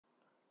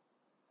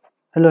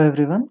Hello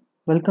everyone,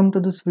 welcome to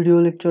this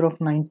video lecture of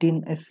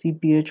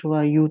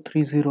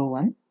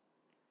 19ScPhyU301.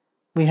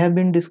 We have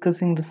been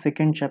discussing the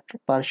second chapter,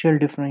 partial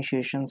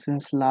differentiation,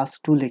 since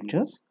last two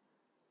lectures,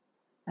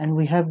 and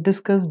we have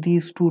discussed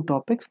these two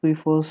topics. We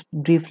first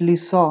briefly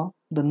saw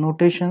the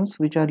notations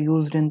which are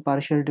used in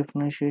partial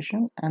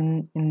differentiation,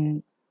 and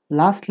in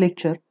last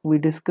lecture we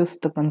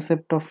discussed the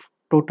concept of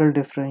total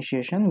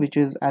differentiation, which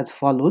is as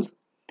follows.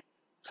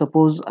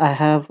 Suppose I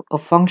have a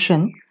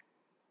function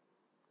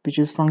which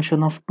is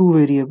function of two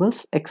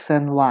variables x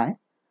and y,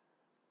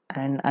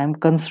 and I'm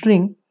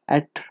considering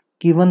at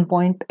given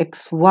point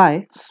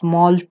xy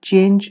small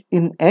change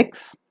in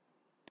x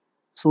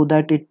so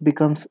that it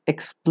becomes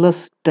x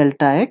plus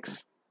delta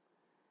x,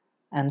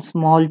 and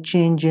small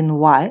change in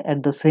y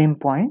at the same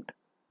point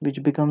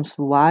which becomes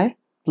y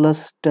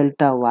plus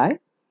delta y.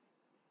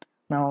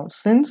 Now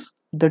since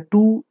the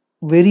two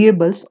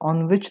variables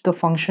on which the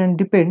function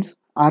depends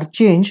are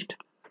changed,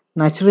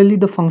 naturally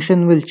the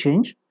function will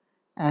change,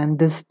 and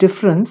this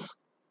difference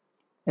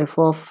f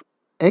of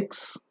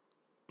x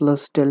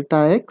plus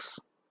delta x,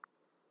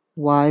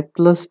 y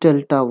plus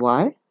delta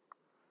y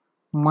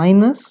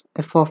minus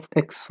f of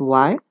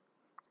xy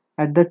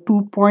at the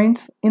 2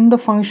 points in the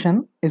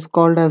function is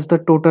called as the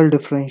total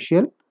difference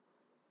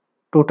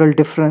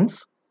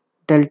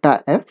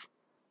delta f.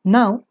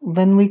 Now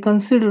when we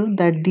consider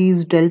that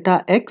these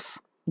delta x,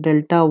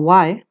 delta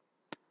y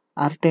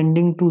are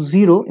tending to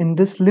 0, in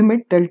this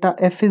limit delta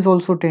f is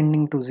also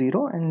tending to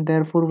 0, and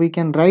therefore we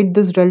can write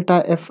this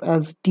delta f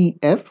as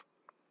df,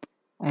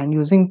 and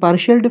using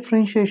partial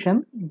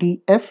differentiation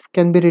df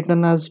can be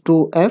written as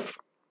dou f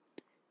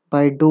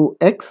by dou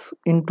x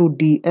into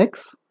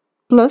dx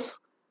plus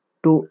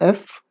dou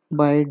f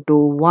by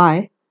dou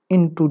y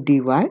into dy.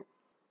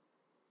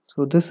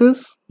 So this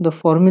is the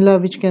formula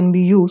which can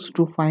be used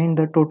to find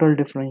the total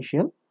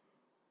differential.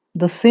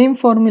 The same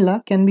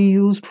formula can be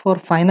used for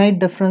finite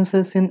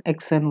differences in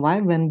x and y.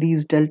 When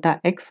these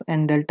delta x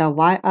and delta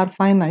y are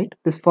finite,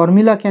 this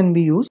formula can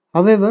be used.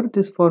 However,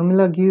 this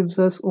formula gives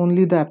us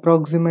only the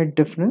approximate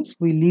difference.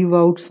 We leave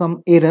out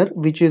some error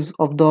which is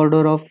of the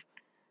order of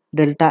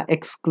delta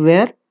x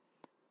square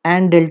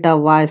and delta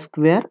y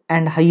square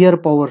and higher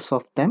powers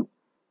of them.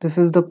 This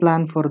is the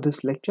plan for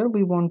this lecture.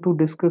 We want to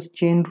discuss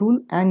chain rule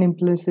and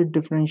implicit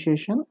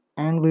differentiation,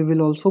 and we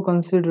will also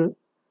consider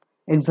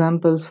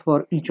examples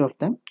for each of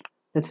them.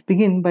 Let's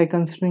begin by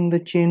considering the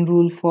chain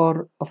rule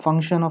for a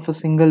function of a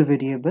single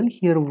variable.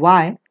 Here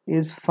y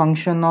is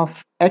function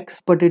of x,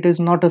 but it is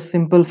not a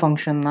simple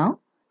function now.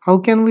 How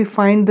can we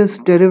find this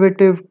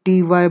derivative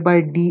dy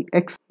by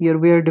dx? Here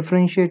we are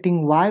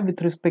differentiating y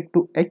with respect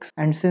to x,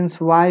 and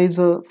since y is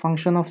a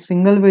function of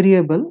single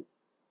variable,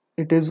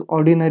 it is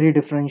ordinary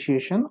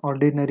differentiation,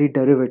 ordinary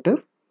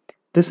derivative.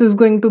 This is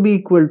going to be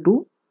equal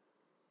to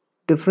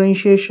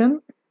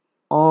differentiation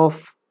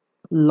of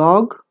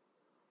log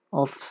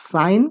of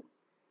sine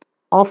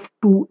of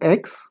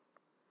 2x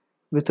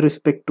with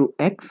respect to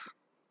x.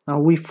 Now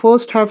we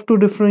first have to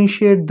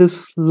differentiate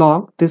this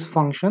log, this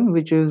function,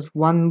 which is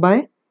 1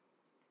 by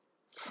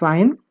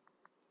sine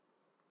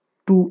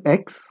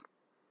 2x.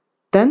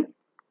 Then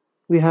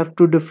we have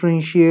to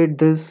differentiate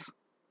this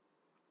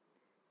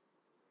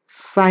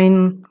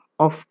sine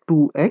of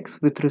 2x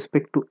with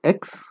respect to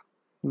x,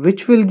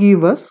 which will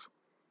give us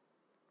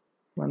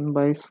 1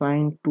 by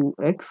sine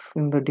 2x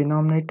in the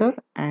denominator,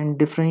 and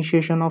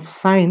differentiation of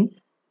sine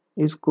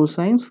is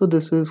cosine, so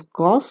this is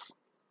cos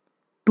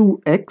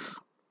 2x.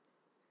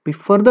 We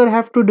further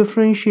have to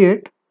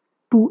differentiate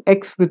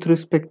 2x with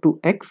respect to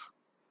x,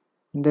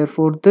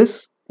 therefore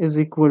this is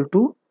equal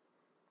to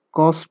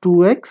cos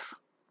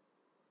 2x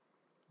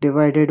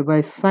divided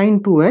by sine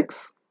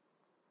 2x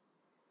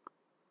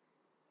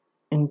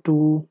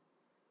into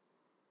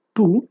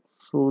 2,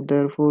 so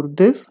therefore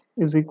this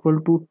is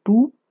equal to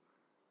 2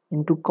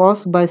 into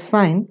cos by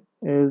sine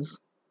is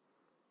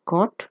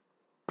cot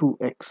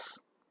 2x.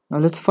 Now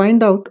let's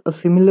find out a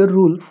similar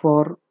rule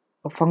for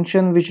a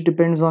function which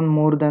depends on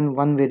more than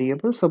one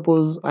variable.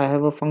 Suppose I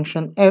have a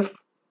function f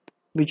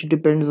which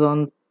depends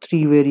on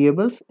three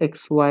variables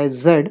x, y,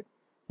 z,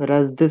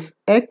 whereas this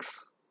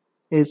x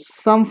is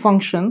some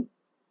function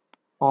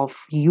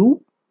of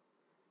u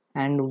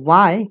and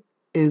y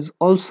is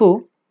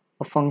also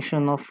a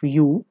function of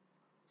u.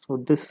 So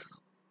this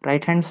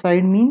right hand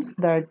side means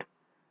that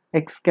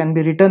x can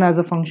be written as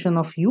a function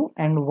of u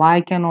and y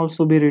can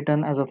also be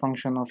written as a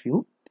function of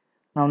u.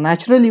 Now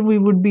naturally we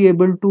would be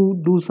able to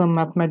do some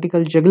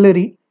mathematical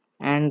jugglery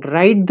and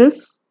write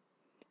this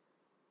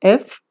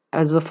f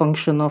as a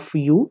function of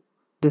u.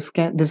 This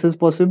is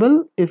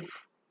possible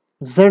if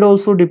z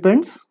also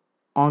depends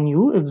on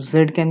u, if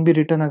z can be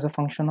written as a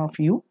function of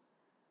u.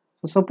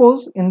 So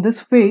suppose in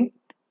this way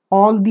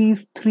all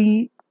these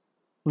three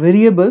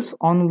variables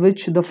on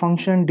which the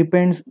function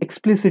depends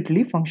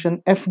explicitly,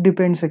 function f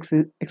depends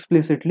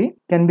explicitly,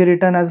 can be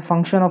written as a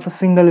function of a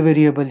single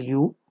variable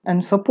u.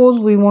 And suppose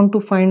we want to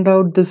find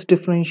out this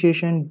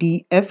differentiation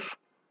df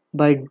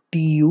by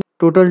du.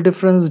 Total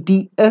difference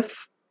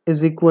df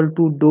is equal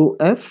to dou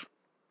f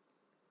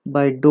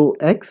by dou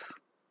x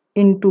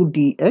into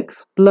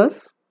dx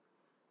plus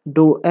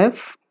dou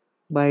f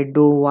by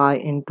dou y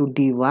into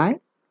dy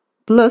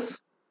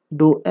plus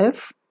dou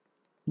f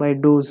by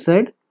dou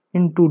z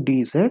into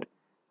dz.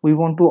 We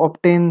want to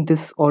obtain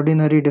this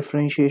ordinary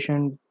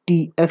differentiation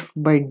df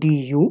by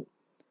du,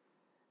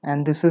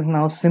 and this is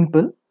now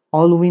simple.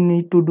 All we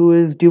need to do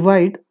is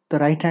divide the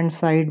right hand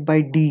side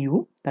by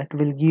du. That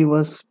will give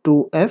us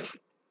dou f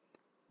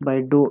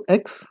by dou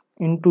x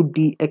into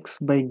dx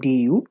by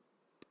du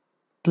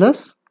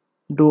plus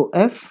dou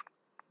f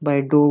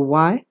by dou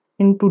y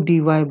into dy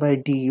by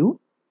du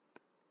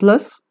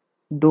plus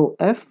dou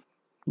f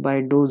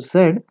by dou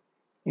z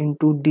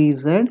into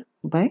dz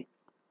by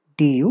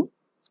du.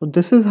 So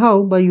this is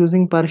how, by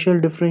using partial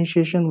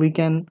differentiation, we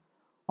can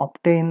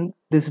obtain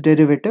this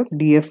derivative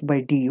df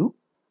by du.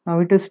 Now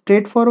it is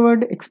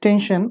straightforward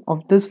extension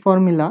of this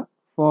formula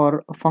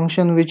for a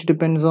function which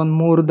depends on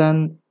more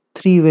than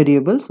 3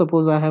 variables.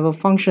 Suppose I have a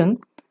function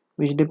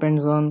which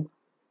depends on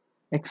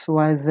x,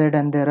 y, z,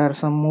 and there are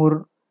some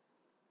more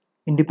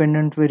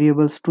independent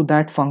variables to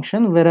that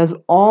function, whereas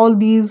all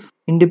these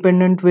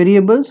independent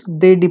variables,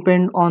 they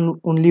depend on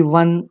only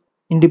one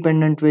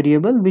independent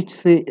variable, which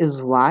say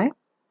is y.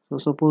 So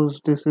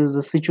suppose this is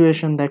the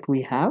situation that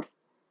we have.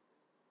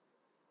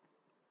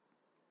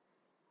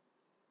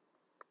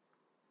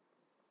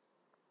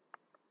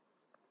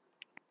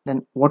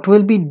 Then what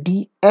will be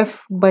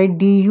df by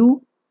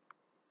du?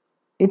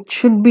 It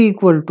should be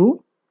equal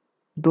to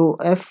dou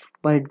f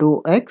by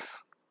dou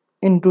x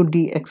into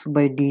dx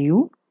by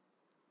du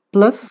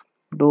plus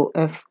dou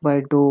f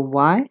by dou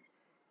y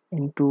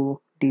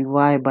into dy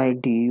by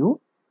du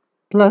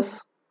plus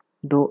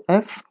dou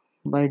f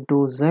by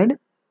dou z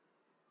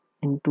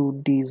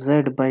into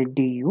dz by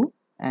du,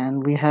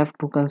 and we have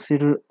to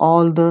consider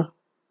all the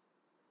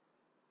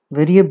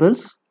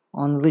variables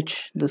on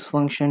which this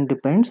function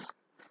depends.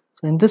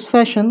 So in this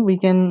fashion we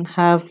can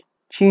have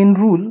chain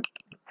rule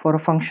for a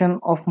function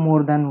of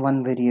more than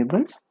one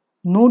variables.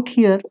 Note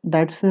here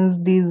that since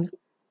these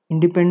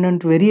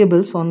independent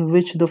variables on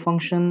which the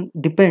function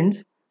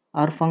depends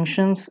are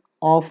functions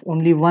of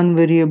only one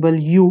variable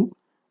u,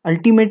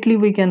 ultimately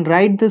we can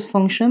write this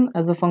function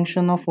as a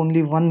function of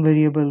only one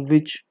variable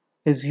which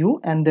is u,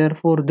 and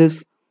therefore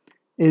this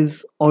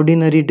is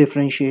ordinary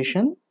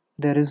differentiation.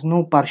 There is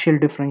no partial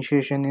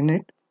differentiation in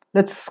it.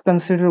 Let's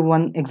consider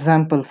one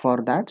example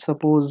for that.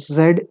 Suppose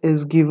z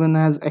is given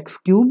as x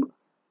cube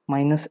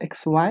minus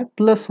xy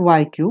plus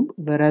y cube,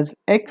 whereas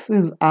x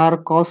is r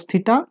cos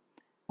theta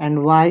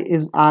and y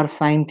is r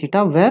sin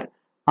theta, where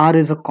r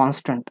is a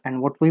constant, and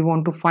what we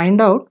want to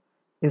find out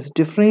is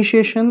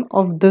differentiation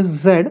of this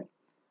z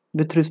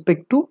with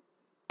respect to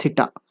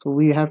theta. So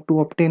we have to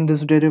obtain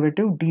this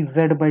derivative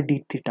dz by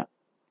d theta.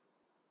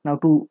 Now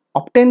to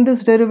obtain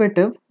this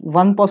derivative,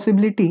 one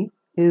possibility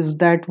is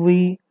that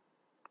we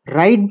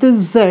write this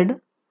z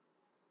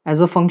as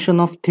a function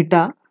of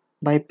theta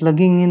by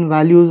plugging in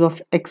values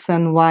of x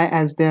and y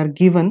as they are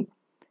given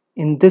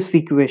in this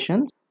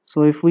equation.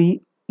 So if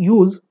we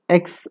use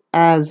x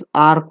as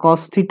r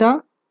cos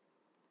theta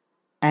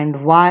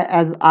and y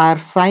as r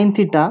sin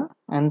theta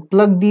and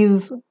plug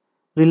these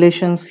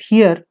relations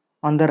here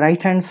on the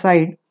right hand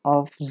side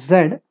of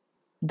z,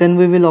 then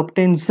we will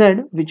obtain z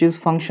which is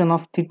function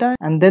of theta,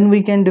 and then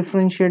we can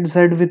differentiate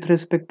z with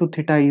respect to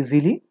theta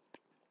easily.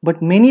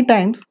 But many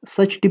times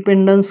such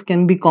dependence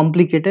can be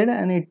complicated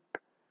and it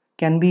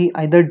can be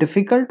either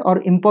difficult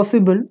or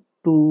impossible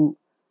to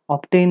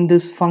obtain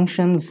this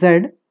function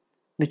z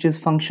which is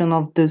function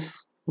of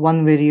this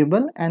one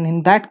variable, and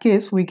in that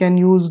case we can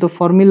use the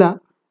formula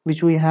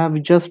which we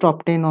have just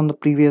obtained on the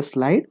previous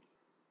slide.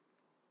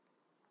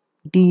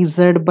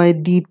 Dz by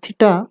d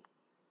theta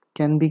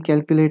can be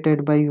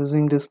calculated by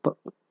using this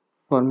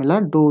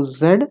formula dou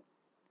z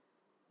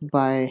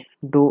by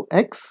dou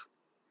x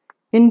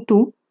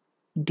into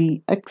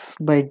dx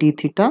by d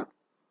theta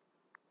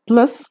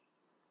plus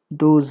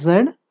dou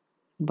z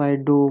by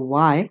dou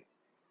y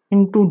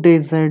into dy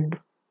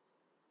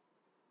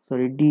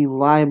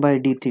by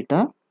d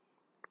theta.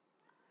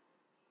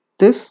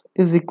 This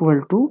is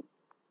equal to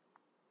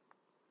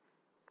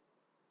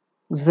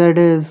z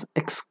is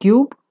x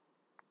cube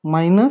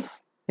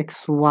minus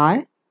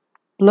xy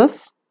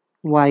plus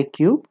y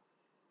cube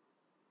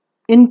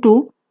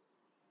into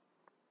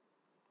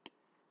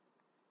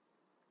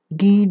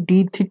d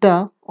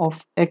theta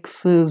of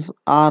x is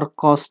r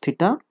cos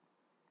theta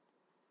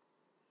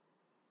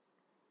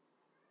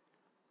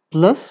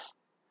plus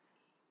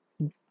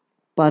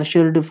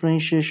partial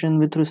differentiation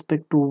with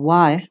respect to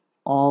y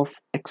of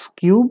x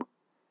cube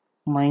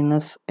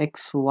minus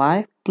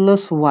xy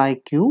plus y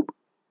cube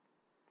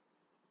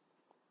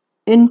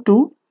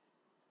into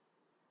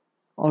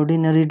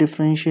ordinary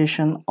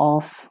differentiation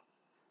of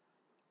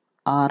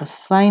r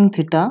sin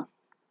theta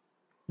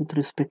with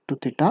respect to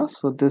theta.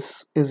 So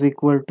this is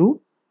equal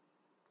to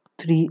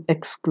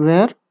 3x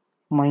square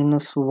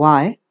minus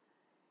y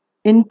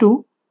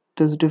into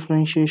this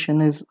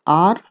differentiation is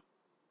r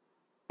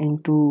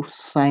into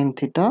sin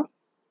theta,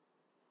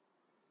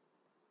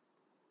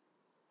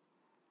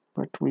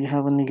 but we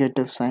have a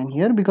negative sign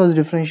here because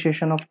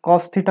differentiation of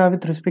cos theta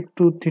with respect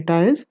to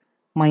theta is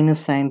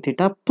minus sine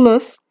theta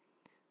plus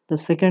the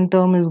second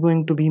term is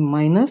going to be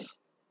minus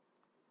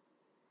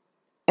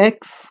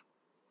x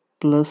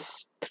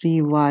plus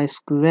 3y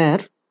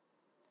square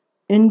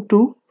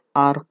into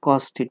r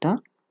cos theta.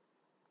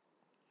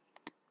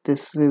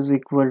 This is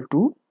equal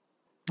to,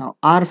 now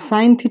r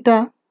sine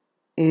theta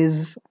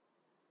is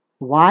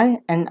y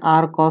and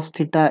r cos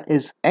theta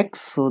is x,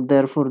 so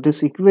therefore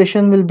this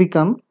equation will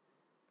become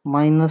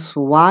minus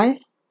y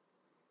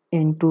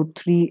into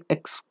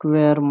 3x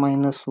square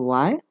minus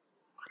y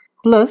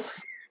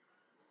plus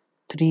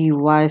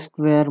 3y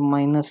square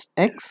minus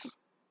x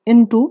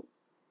into,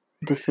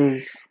 this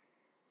is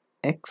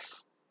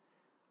x.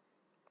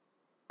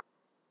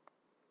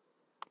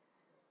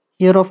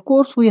 Here of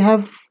course we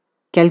have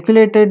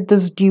calculated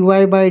this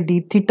dy by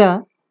d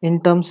theta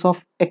in terms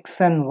of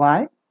x and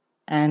y,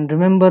 and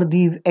remember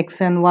these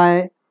x and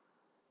y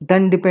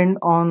don't depend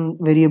on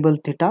variable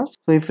theta,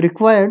 so if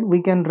required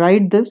we can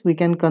write this, we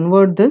can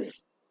convert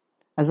this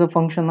as a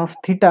function of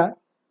theta,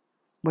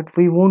 but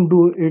we won't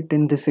do it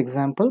in this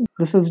example.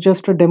 This is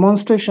just a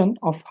demonstration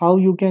of how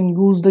you can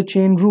use the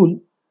chain rule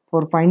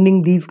for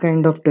finding these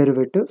kind of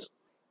derivatives.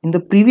 In the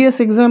previous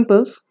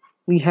examples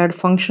we had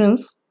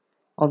functions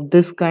of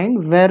this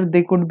kind where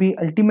they could be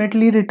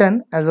ultimately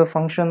written as a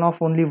function of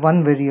only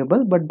one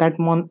variable, but that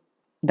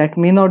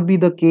may not be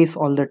the case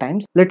all the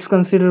times. Let's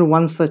consider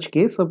one such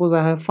case. Suppose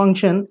I have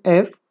function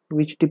f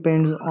which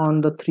depends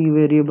on the three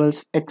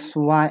variables x,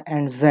 y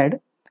and z,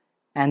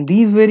 and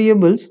these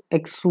variables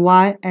x,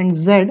 y and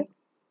z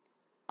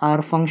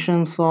are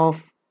functions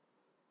of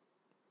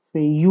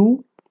say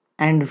u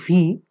and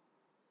v.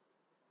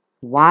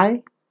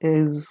 Y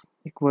is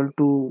equal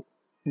to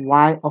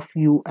y of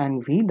u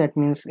and v, that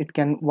means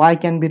y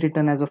can be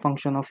written as a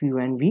function of u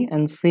and v,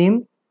 and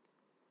same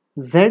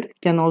z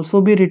can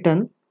also be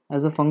written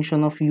as a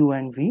function of u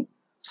and v.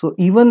 So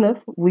even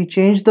if we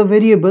change the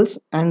variables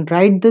and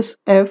write this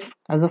f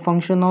as a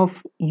function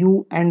of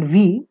u and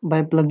v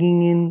by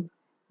plugging in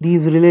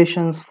these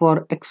relations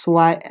for x,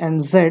 y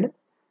and z,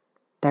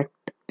 that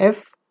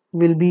f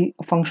will be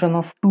a function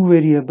of two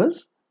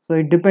variables, so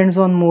it depends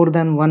on more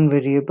than one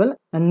variable.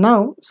 And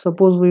now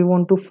suppose we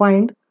want to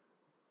find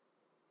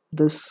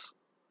this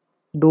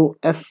dou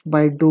f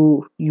by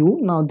dou u.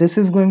 Now this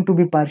is going to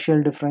be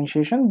partial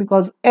differentiation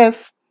because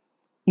f,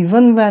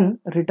 even when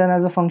written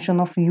as a function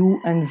of u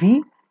and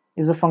v,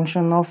 is a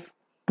function of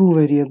two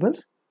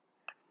variables.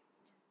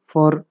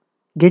 For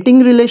getting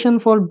relation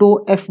for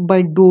dou f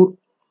by dou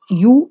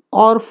u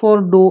or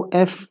for dou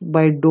f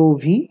by dou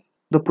v,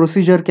 the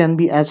procedure can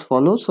be as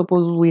follows.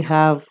 Suppose we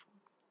have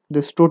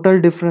this total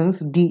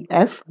difference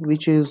df,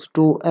 which is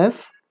dou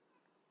f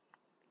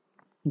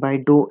by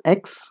dou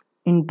x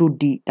into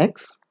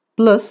dx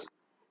plus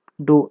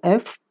dou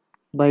f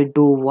by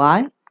dou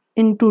y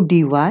into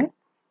dy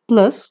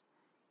plus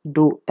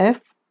dou f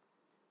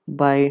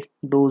by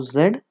dou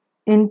z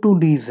into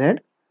dz.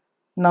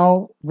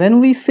 Now when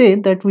we say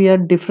that we are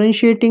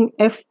differentiating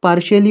f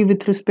partially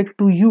with respect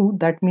to u,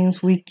 that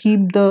means we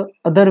keep the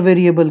other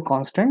variable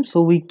constant,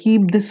 so we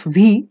keep this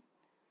v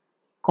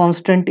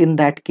constant in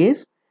that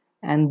case,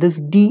 and this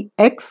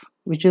dx,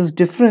 which is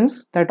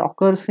difference that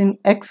occurs in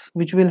x,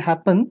 which will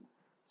happen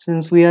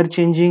since we are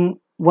changing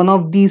one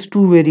of these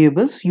two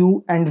variables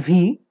u and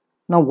v.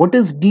 Now what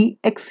is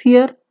dx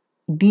here?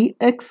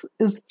 Dx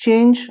is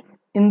change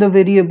in the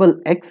variable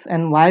x,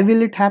 and why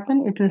will it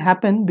happen? It will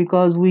happen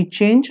because we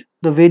change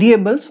the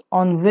variables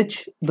on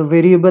which the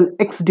variable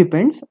x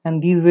depends,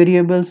 and these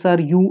variables are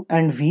u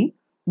and v.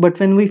 But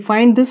when we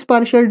find this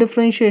partial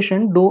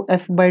differentiation dou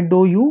f by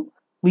dou u,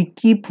 we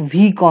keep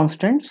v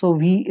constant, so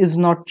v is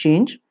not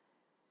changed,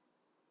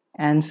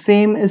 and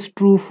same is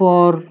true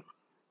for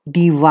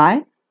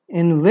dy,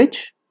 in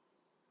which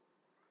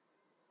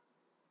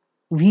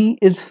v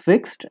is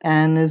fixed,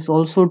 and is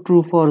also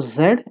true for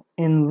z,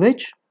 in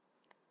which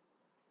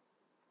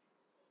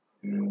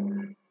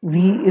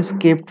v is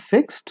kept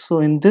fixed. So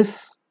in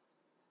this,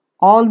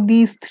 all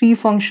these three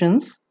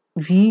functions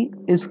v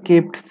is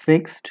kept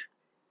fixed,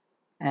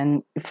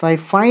 and if I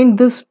find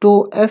this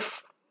dou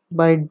f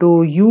by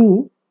dou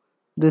u,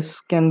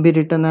 this can be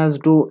written as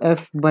dou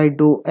f by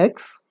dou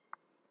x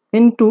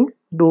into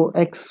dou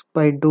x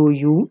by dou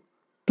u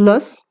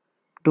plus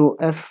dou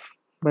f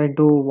by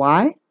dou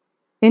y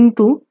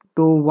into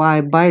dou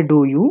y by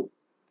dou u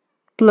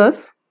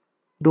plus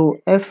dou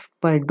f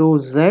by dou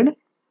z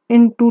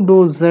into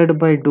dou z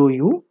by dou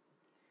u.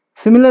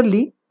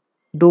 Similarly,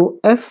 dou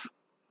f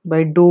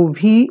by dou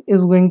v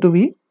is going to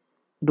be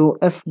dou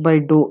f by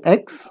dou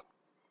x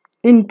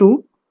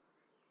into,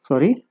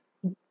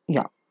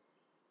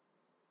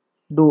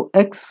 dou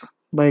x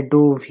by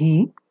dou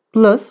v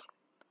plus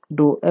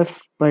dou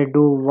f by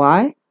dou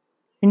y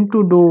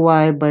into dou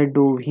y by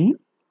dou v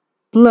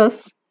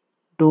plus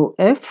dou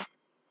f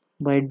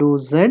by dou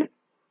z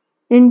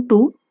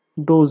into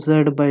dou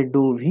z by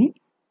dou v.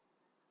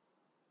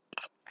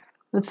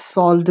 Let's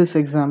solve this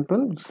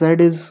example. Z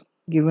is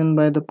given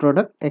by the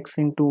product x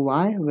into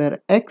y,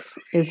 where x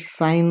is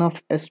sine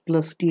of s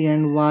plus t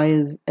and y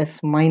is s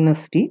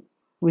minus t.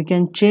 We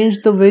can change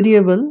the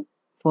variable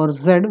for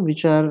z,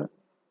 which are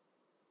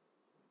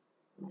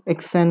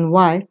x and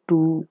y,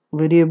 two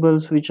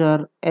variables which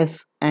are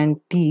s and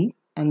t,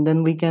 and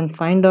then we can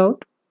find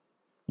out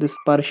this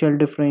partial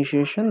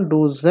differentiation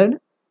dou z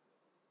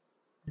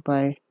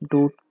by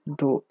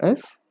dou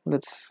s.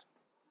 Let's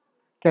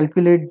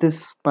calculate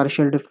this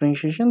partial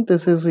differentiation.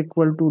 This is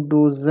equal to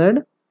dou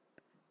z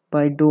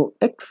by dou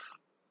x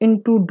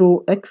into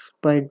dou x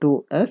by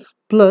dou s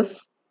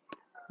plus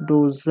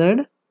dou z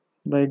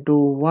by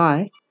dou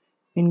y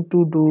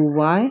into dou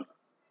y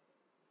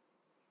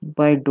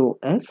by dou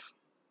s.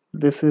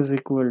 This is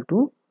equal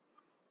to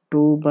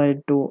dou by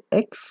dou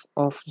x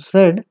of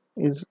z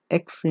is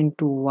x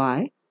into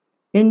y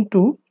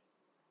into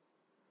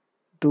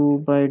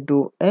dou by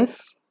dou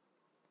s.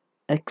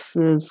 X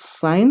is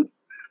sine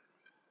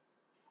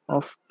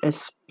of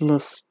s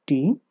plus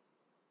t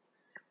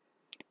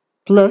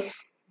plus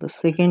the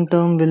second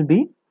term will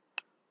be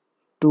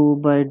dou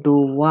by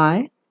dou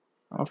y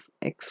of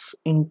x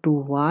into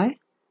y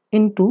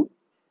into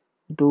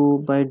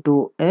dou by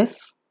dou s.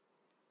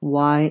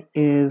 Y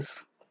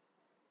is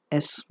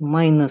s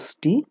minus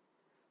t,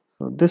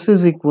 so this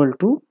is equal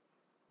to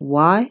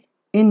y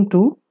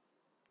into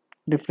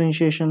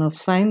differentiation of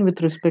sine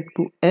with respect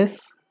to s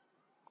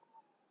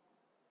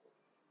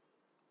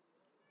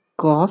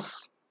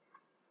cos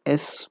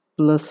s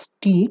plus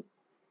t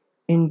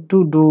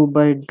into dou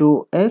by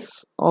dou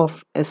s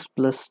of s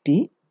plus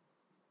t.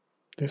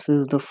 This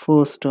is the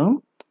first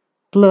term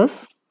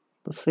plus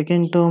the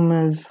second term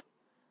is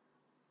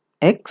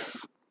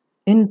x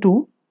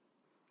into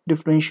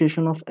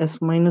differentiation of s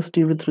minus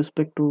t with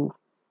respect to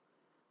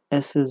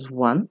s is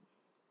 1.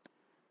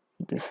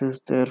 This is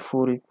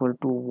therefore equal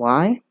to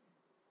y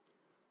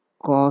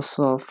cos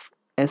of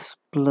s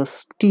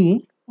plus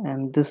t,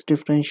 and this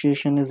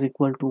differentiation is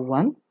equal to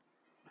 1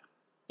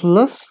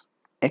 plus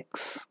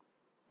x.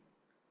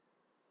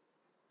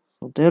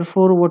 So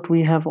therefore what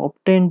we have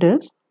obtained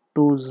is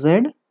dou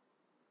z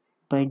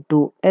by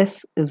dou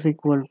s is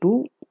equal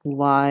to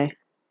y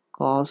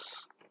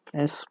cos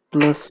s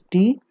plus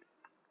t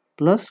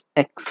plus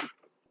x.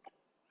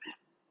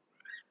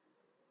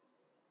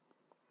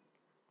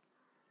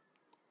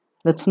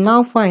 Let's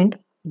now find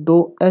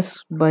dou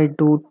s by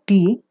dou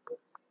t,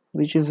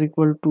 which is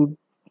equal to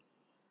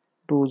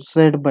dou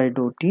z by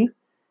dou t,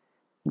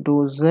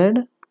 dou z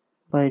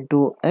by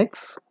dou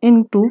x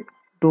into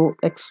dou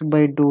x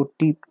by dou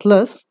t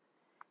plus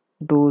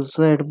dou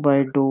z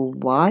by dou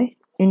y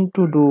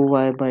into dou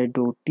y by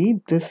dou t.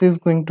 This is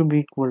going to be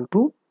equal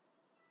to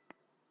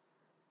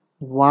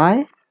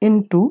y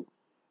into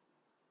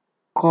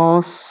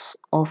cos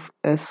of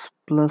s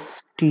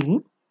plus t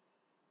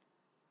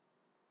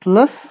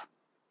plus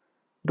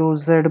dou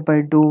z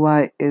by dou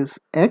y is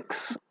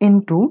x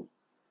into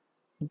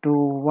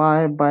dou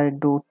y by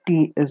dou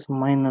t is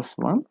minus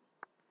 1,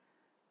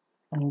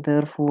 and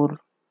therefore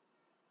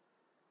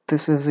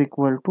this is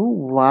equal to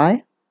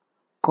y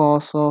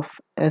cos of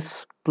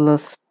s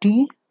plus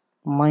t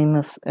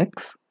minus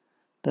x.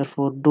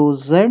 Therefore dou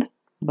z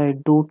by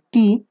dou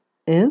t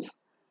is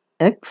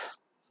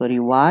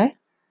y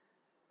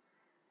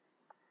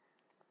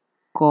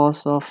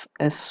cos of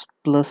s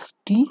plus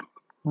t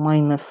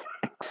minus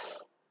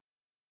x.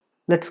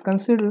 Let's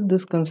consider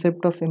this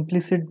concept of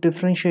implicit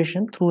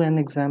differentiation through an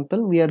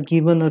example. We are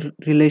given a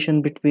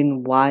relation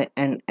between y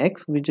and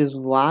x, which is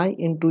y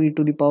into e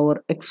to the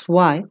power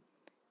xy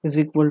is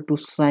equal to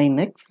sine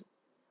x,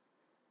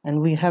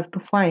 and we have to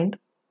find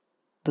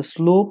the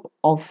slope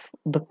of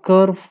the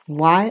curve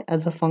y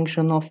as a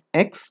function of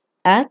x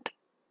at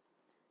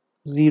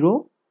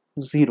 0,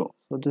 0.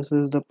 So this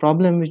is the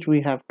problem which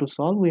we have to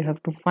solve. We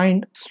have to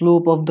find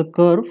slope of the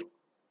curve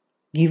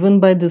given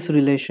by this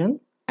relation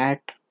at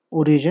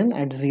origin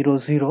at 0,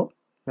 0,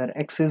 where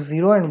x is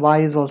 0 and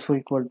y is also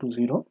equal to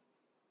 0.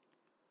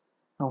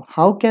 Now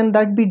how can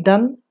that be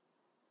done?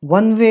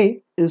 One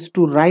way is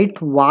to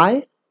write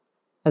y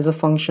as a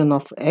function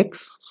of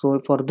x. So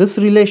for this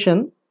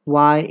relation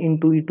y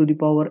into e to the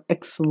power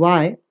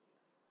xy,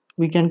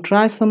 we can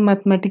try some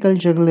mathematical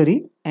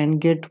jugglery and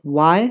get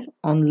y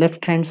on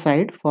left hand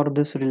side for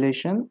this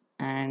relation,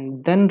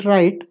 and then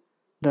write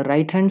the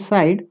right hand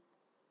side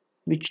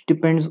which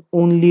depends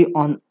only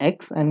on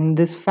x, and in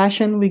this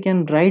fashion we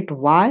can write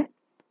y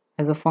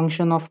as a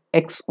function of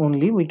x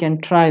only. We can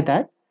try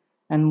that,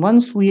 and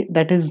once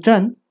that is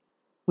done,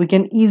 we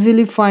can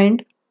easily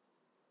find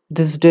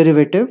this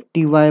derivative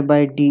dy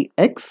by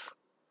dx,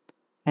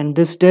 and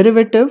this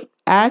derivative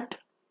at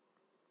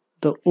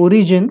the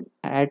origin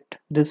at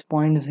this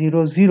point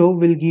 0, 0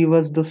 will give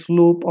us the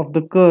slope of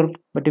the curve.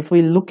 But if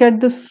we look at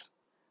this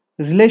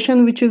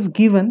relation which is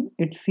given,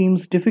 it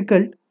seems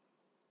difficult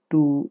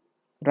to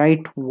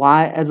write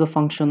y as a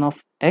function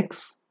of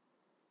x,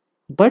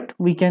 but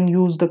we can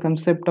use the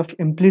concept of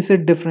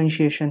implicit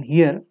differentiation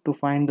here to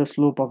find the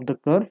slope of the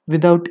curve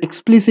without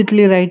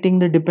explicitly writing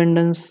the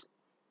dependence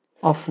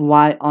of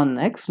y on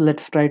x.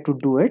 Let's try to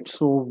do it.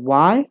 So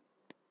y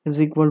is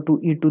equal to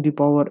e to the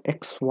power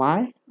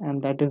xy,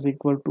 and that is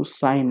equal to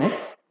sine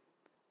x.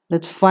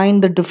 Let's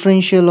find the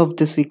differential of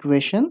this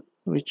equation,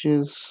 which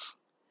is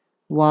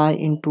y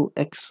into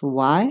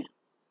xy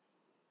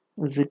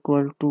is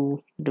equal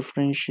to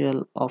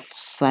differential of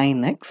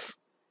sine x.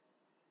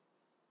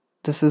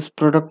 This is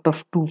product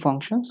of two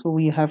functions, so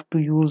we have to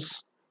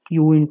use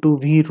u into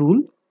v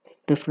rule.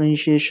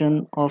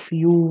 Differentiation of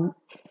u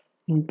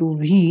into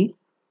v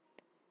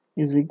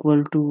is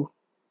equal to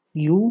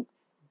u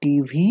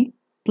dv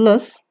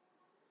plus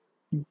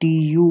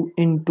du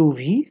into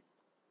v,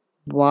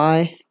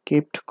 y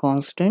kept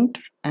constant,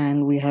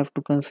 and we have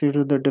to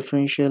consider the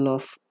differential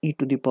of e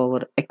to the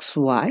power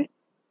xy,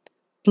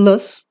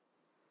 plus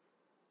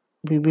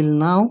we will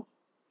now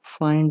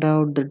find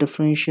out the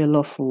differential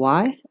of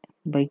y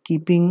by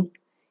keeping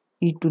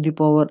e to the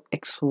power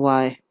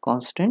xy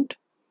constant.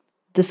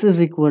 This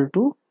is equal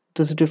to,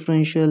 this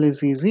differential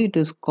is easy, it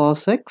is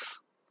cos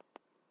x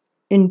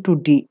into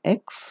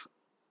dx.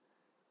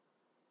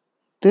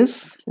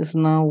 This is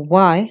now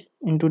y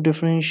into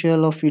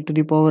differential of e to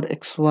the power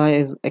xy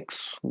is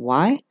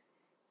xy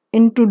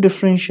into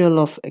differential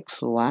of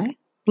xy,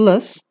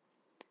 plus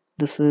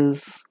this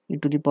is e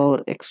to the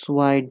power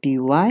xy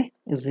dy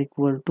is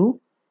equal to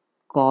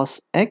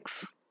cos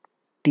x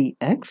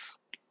dx.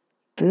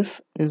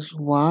 This is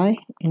y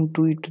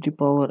into e to the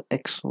power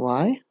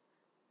xy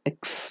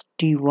x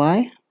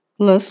dy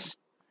plus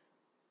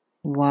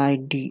y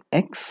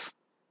dx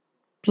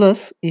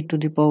plus e to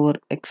the power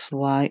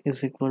xy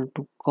is equal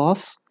to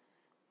cos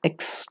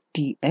x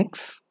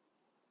dx.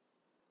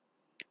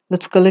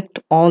 Let's collect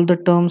all the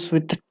terms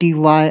with dy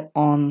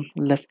on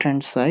left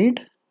hand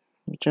side,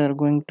 which are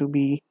going to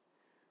be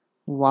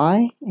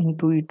y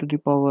into e to the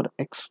power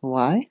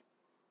xy,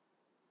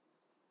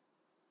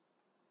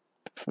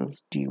 this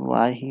is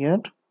dy here,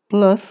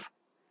 plus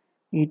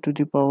e to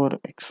the power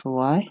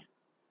xy,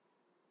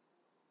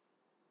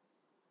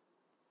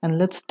 and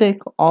let's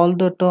take all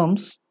the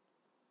terms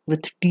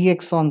with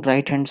dx on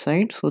right hand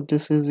side, so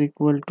this is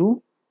equal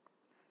to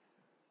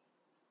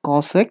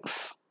cos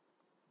x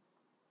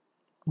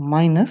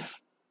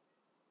minus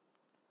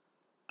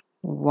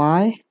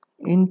y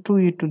into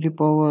e to the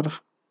power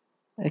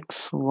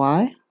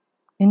xy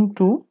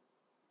into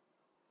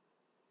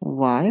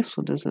y,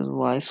 so this is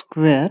y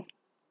square,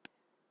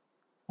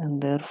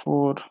 and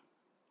therefore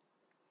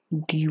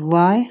dy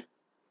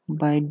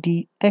by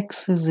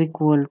dx is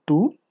equal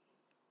to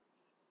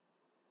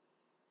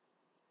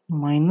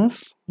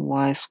minus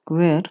y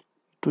square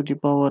to the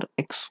power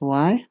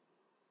xy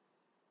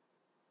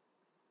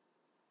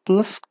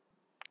plus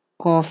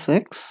cos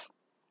x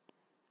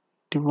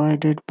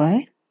divided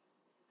by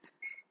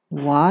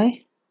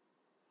y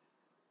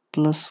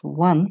plus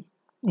 1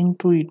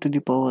 into e to the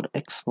power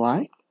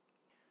xy.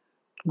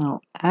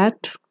 Now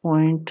at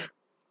point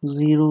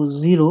 0,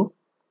 0,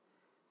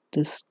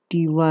 this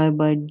dy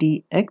by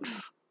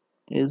dx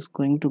is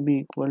going to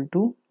be equal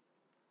to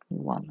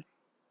 1.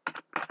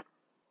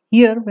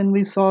 Here, when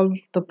we solve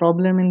the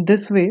problem in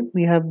this way,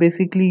 we have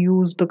basically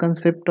used the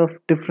concept of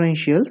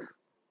differentials.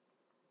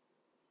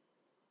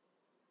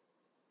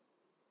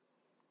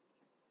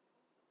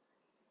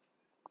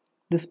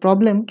 This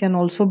problem can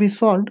also be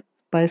solved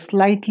by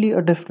slightly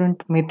a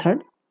different method.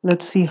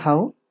 Let's see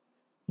how.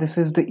 This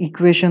is the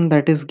equation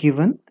that is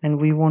given,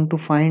 and we want to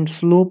find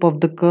slope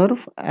of the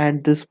curve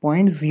at this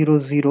point 0,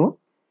 0.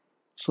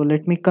 So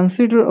let me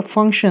consider a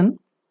function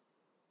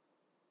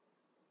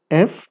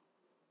f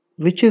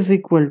which is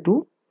equal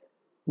to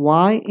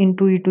y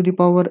into e to the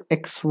power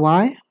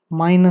xy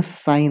minus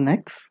sine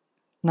x.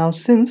 Now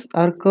since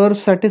our curve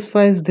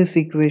satisfies this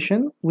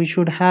equation, we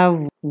should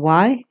have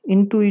y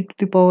into e to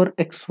the power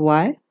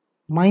xy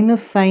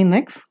minus sine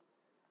x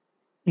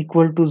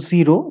equal to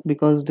 0,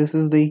 because this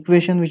is the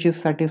equation which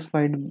is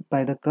satisfied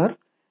by the curve,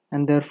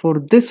 and therefore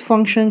this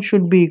function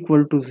should be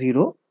equal to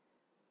 0.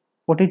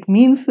 What it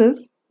means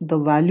is the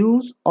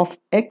values of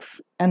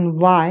x and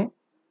y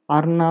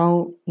are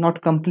now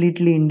not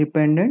completely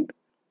independent,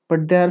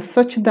 but they are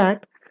such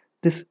that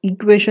this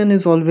equation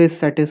is always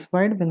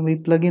satisfied. When we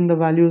plug in the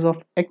values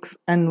of x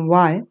and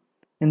y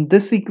in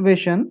this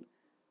equation,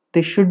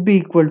 they should be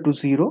equal to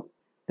 0.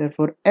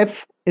 Therefore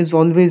f is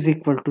always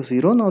equal to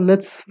 0. Now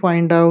let's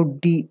find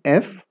out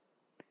df.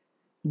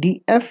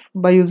 df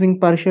by using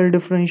partial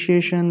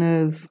differentiation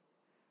is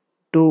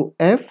dou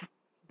f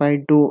by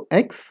dou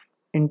x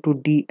into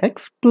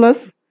dx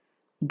plus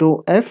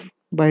dou f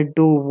by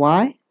dou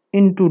y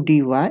into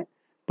dy.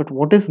 But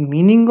what is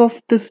meaning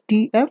of this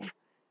df?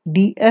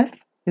 df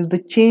is the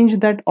change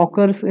that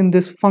occurs in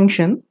this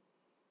function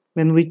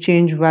when we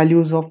change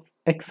values of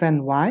x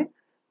and y.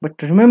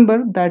 But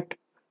remember that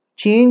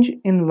change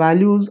in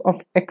values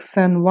of x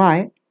and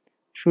y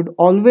should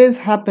always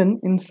happen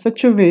in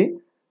such a way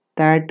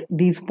that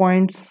these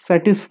points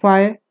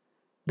satisfy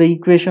the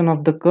equation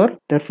of the curve.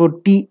 Therefore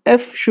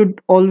df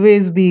should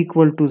always be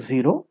equal to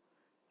 0,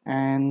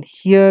 and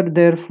here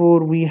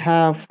therefore we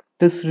have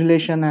this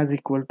relation as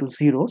equal to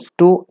 0. So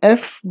dou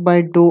f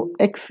by dou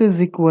x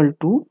is equal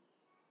to,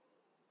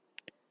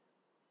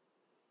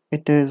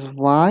 it is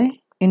y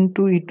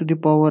into e to the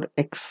power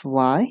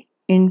xy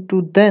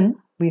into, then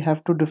we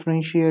have to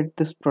differentiate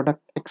this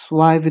product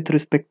xy with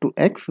respect to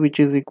x, which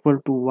is equal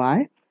to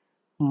y,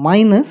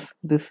 minus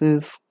this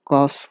is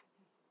cos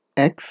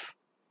x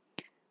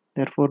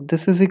Therefore,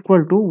 this is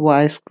equal to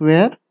y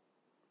square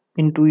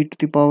into e to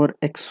the power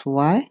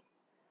xy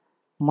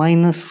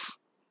minus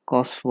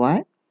cos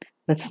y.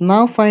 Let's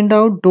now find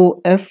out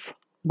dou f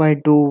by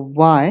dou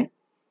y,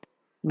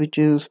 which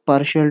is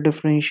partial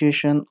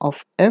differentiation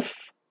of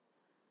f,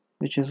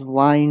 which is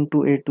y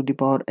into a to the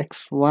power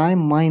xy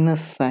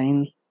minus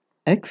sine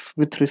x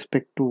with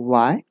respect to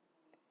y.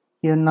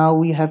 Here now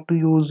we have to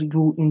use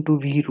u into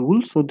v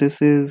rule. So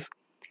this is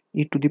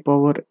e to the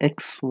power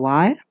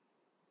xy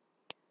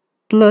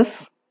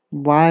plus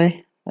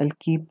y, I'll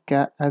keep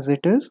as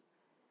it is,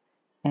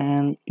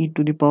 and e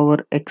to the power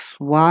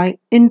xy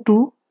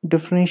into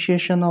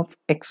differentiation of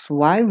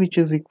xy, which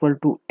is equal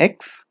to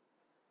x.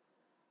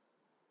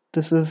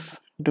 This is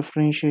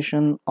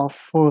differentiation of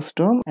first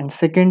term, and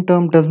second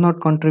term does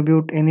not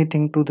contribute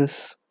anything to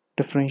this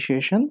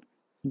differentiation,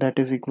 that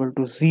is equal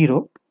to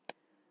 0.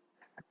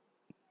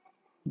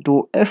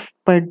 Dou f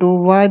by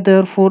dou y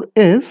therefore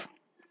is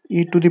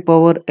e to the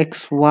power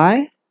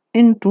xy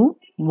into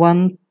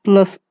 1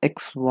 plus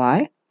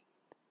xy.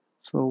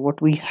 So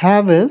what we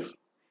have is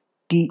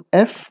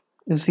df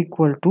is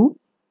equal to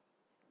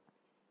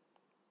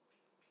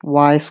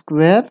y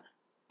square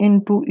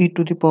into e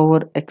to the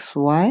power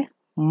xy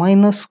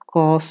minus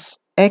cos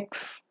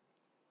x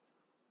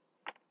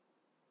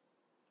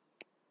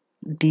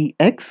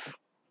dx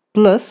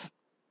plus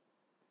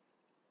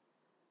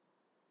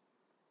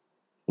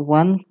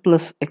 1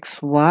 plus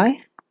xy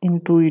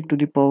into e to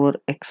the power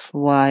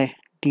xy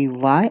dy,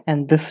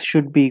 and this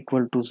should be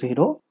equal to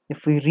 0.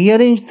 If we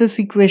rearrange this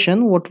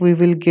equation, what we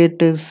will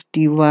get is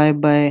dy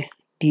by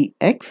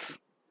dx,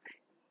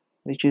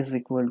 which is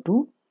equal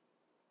to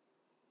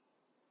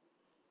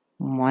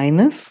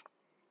minus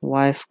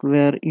y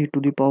square e to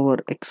the power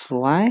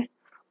xy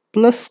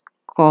plus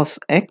cos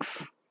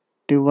x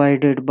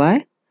divided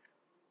by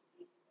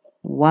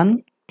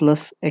 1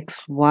 plus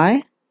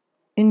xy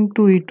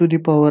into e to the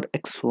power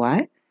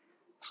xy.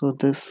 So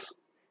this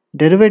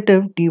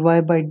derivative dy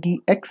by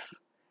dx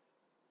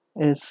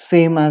is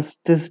same as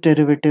this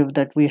derivative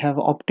that we have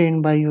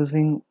obtained by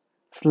using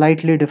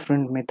slightly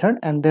different method,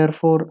 and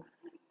therefore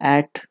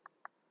at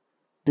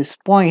this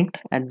point,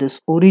 at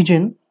this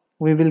origin,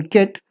 we will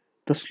get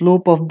the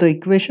slope of the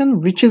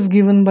equation, which is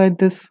given by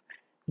this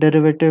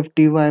derivative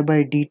dy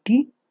by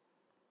dt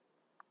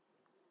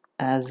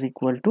as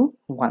equal to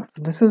 1.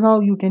 This is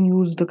how you can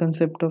use the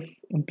concept of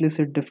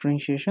implicit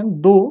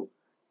differentiation, though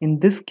in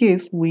this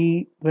case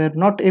we were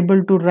not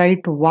able to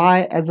write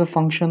y as a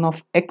function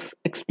of x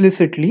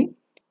explicitly.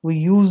 We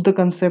use the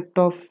concept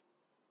of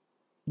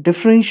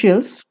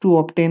differentials to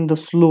obtain the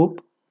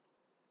slope.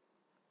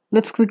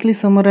 Let's quickly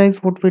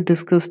summarize what we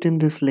discussed in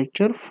this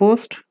lecture.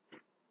 First,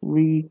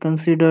 we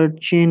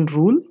considered chain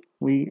rule.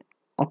 We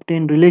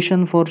obtained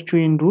relation for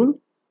chain rule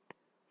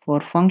for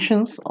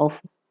functions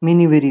of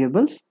many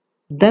variables.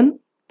 Then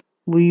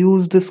we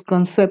use this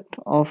concept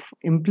of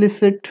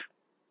implicit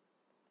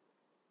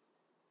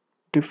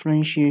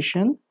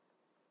differentiation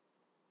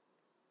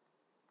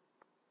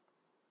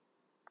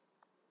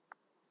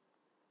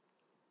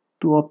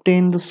to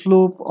obtain the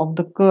slope of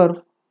the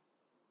curve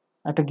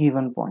at a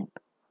given point.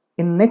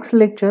 In next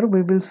lecture,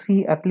 we will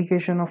see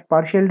application of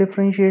partial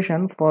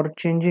differentiation for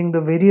changing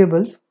the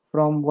variables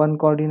from one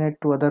coordinate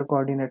to other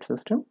coordinate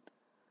system.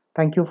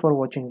 Thank you for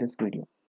watching this video.